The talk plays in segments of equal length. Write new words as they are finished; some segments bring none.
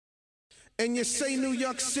And you say New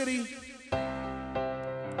York City.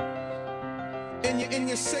 And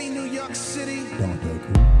you say New York City.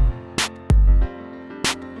 Donte.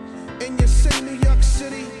 And you say New York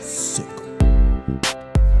City. Sickle.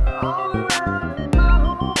 All around in my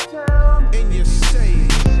hometown. And you say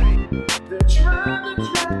they're trying to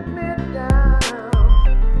track me down.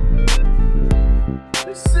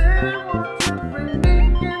 They say they want to bring me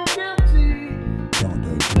guilty.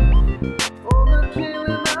 Donte. For the killing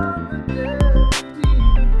of the deputy.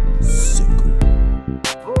 Sickle.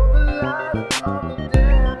 For the life of the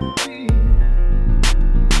deputy.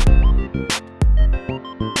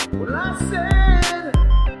 Well, I said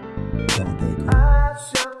Donte. I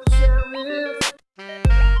shot the sheriff,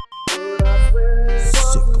 but I swear it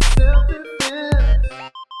Sickle. was self-defense.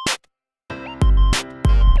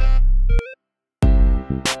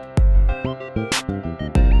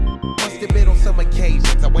 Must admit on some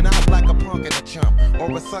occasions I went out like a punk and a chump,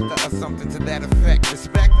 or a sucker or something to that effect.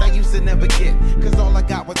 Respect I used to never get, cause all I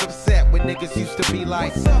got was upset when niggas used to be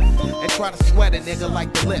like, and try to sweat a nigga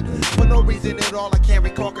like the lip. For no reason at all I can't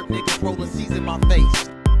recall if niggas rolling C's in my face.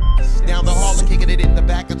 Down the hall and kicking it in the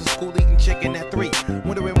back of the school, eating chicken at 3.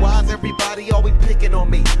 Wondering why's everybody always picking on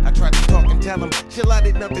me. I tried to talk and tell them, chill, I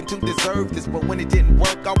did nothing to deserve this. But when it didn't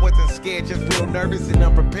work, I wasn't scared, just real nervous and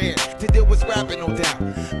unprepared to deal with scrapping, no doubt.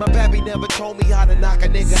 My pappy never told me how to knock a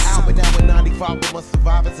nigga out, but now in 95 we must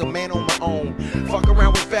survive as a man on my own. Fuck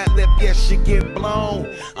around with fat lip, yes, shit get blown.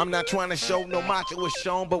 I'm not trying to show no macho is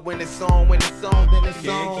shown, but when it's on, then it's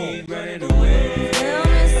on. Keep running away. Tell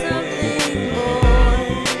me something, boy.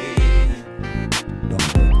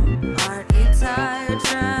 Aren't you tired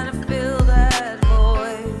trying to fill that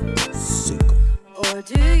void? Sickle. Or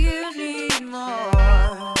do you need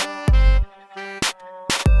more?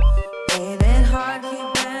 Ain't it hard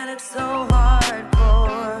keeping it so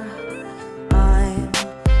hardcore? I'm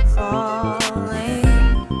falling.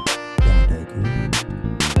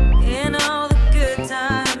 In all the good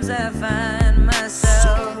times I find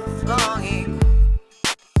myself longing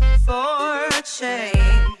for change.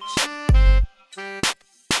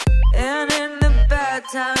 And in the bad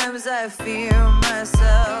times I fear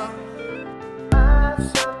myself. I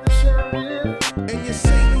shot the sheriff. And you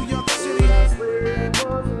say New York City. I swear it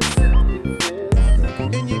wasn't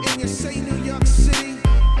self-defense. And you say New York City.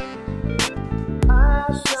 I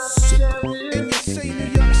shot the sheriff. And you say New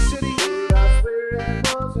York City. I swear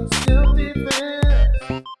it wasn't self-defense.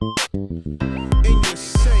 And you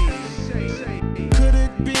say, could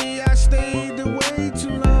it be I stayed away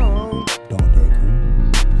too long?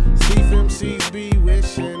 MCs be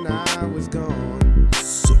wishing I was gone.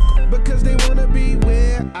 Sickle. Because they wanna be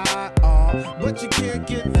where I are, but you can't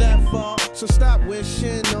get that far. So stop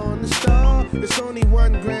wishing on the star. It's only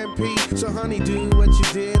one Grand Prix. So honey, do what you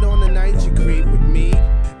did on the night you creep with me.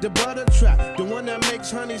 The butter trap, the one that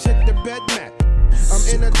makes honeys hit the bed mat. I'm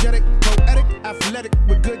energetic, poetic, athletic,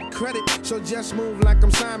 with good credit. So just move like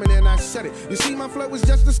I'm Simon and I said it. You see my flow was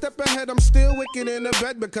just a step ahead. I'm still wicked in the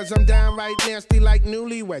bed because I'm downright nasty like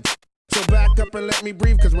newlyweds. So back up and let me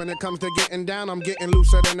breathe, cause when it comes to getting down, I'm getting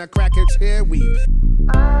looser than a crackhead's hair weave.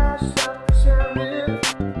 I shot the sheriff,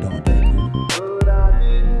 but I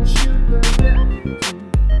didn't shoot the deputy.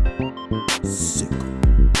 Sickle.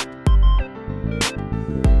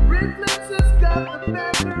 Reflexes got the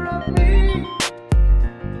better of me.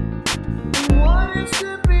 And what is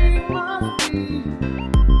to be must be.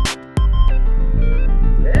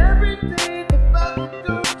 Everything about to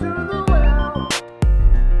go to the well.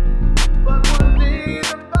 But one day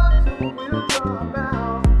the bottom will drop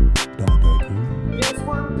out. Yes,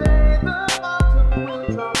 one day the bottom will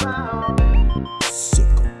drop out.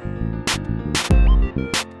 Sickle.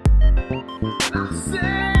 I say,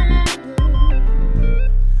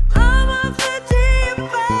 I'm off the deep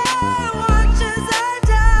end, watch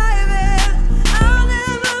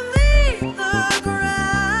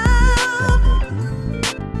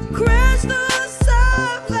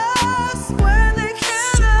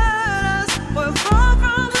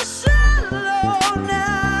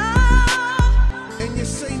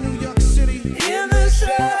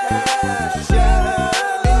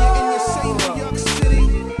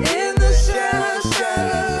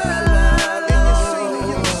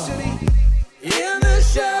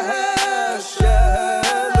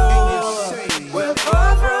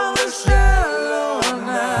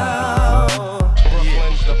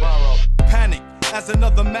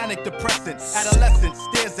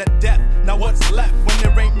What's left when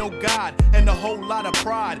there ain't no God and a whole lot of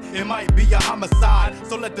pride? It might be a homicide,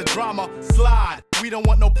 so let the drama slide. We don't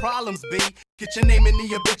want no problems, B. Get your name in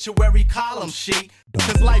the obituary column, she.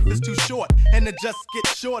 Cause life is too short and it just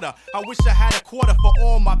gets shorter. I wish I had a quarter for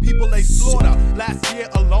all my people they slaughter. Last year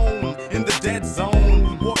alone in the dead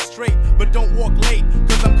zone. Walk straight, but don't walk late.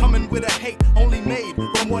 Cause I'm coming with a hate only made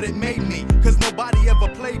from what it made me. Cause nobody ever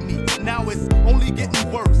played me. Now it's only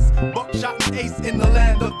getting worse. Buckshot and Ace in the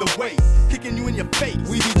land of the waste. Kicking you in your face.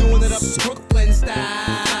 We be doing it up Crooklyn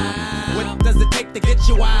style. What does it take to get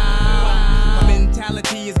you out? My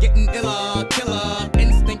mentality is getting iller, killer.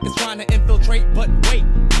 Instinct is trying to infiltrate, but wait.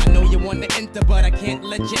 I know you want to enter, but I can't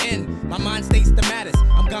let you in. My mind states the matters,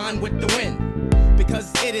 I'm gone with the wind.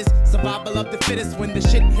 Because it is survival of the fittest. When the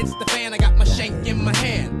shit hits the fan, I got my shank in my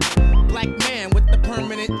hand. Black man with the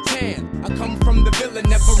permanent tan. I come from the villa,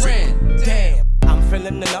 never ran. Damn. I'm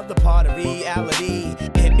feeling another part of reality.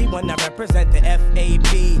 Hit me when I represent the FAB.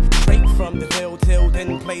 Straight from the Ville till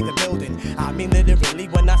then play the building. I mean literally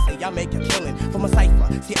when I say I make a killing. From a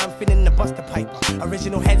cipher, see I'm feeling the Buster Piper.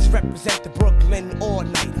 Original heads represent the Brooklyn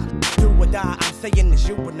all-nighter. Do or die, I'm saying it's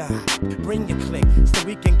you and I. Bring your click so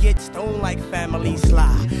we can get stoned like family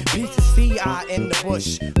sly. Piece of CI in the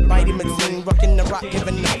bush. Mighty Mateen rocking the rock,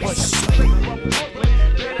 giving the push.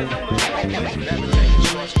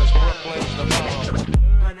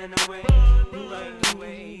 Running away, running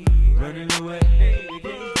away, running away,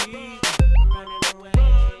 running away,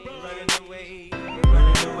 running away,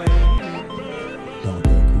 running away.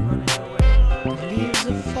 Donte. Leaves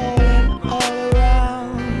are falling all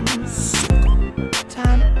around.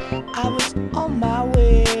 Time I was on my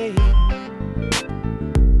way.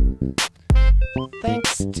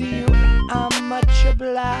 Thanks to you, I'm much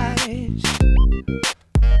obliged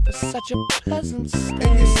for such a pleasant stay.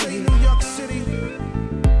 And you say New York City.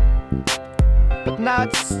 But now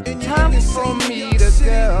it's time for me to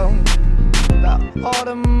go. The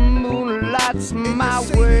autumn moon lights my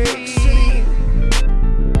way.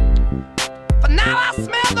 But now I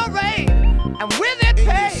smell the rain, and with it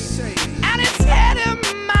pain, and it's heading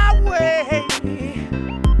my way.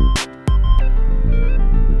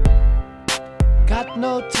 Got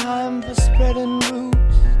no time for spreading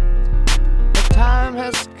roots. The time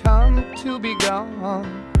has come to be gone.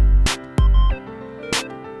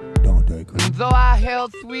 Donte. Though our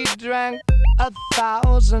health we drank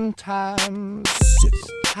 1,000 times,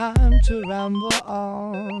 it's time to ramble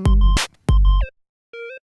on.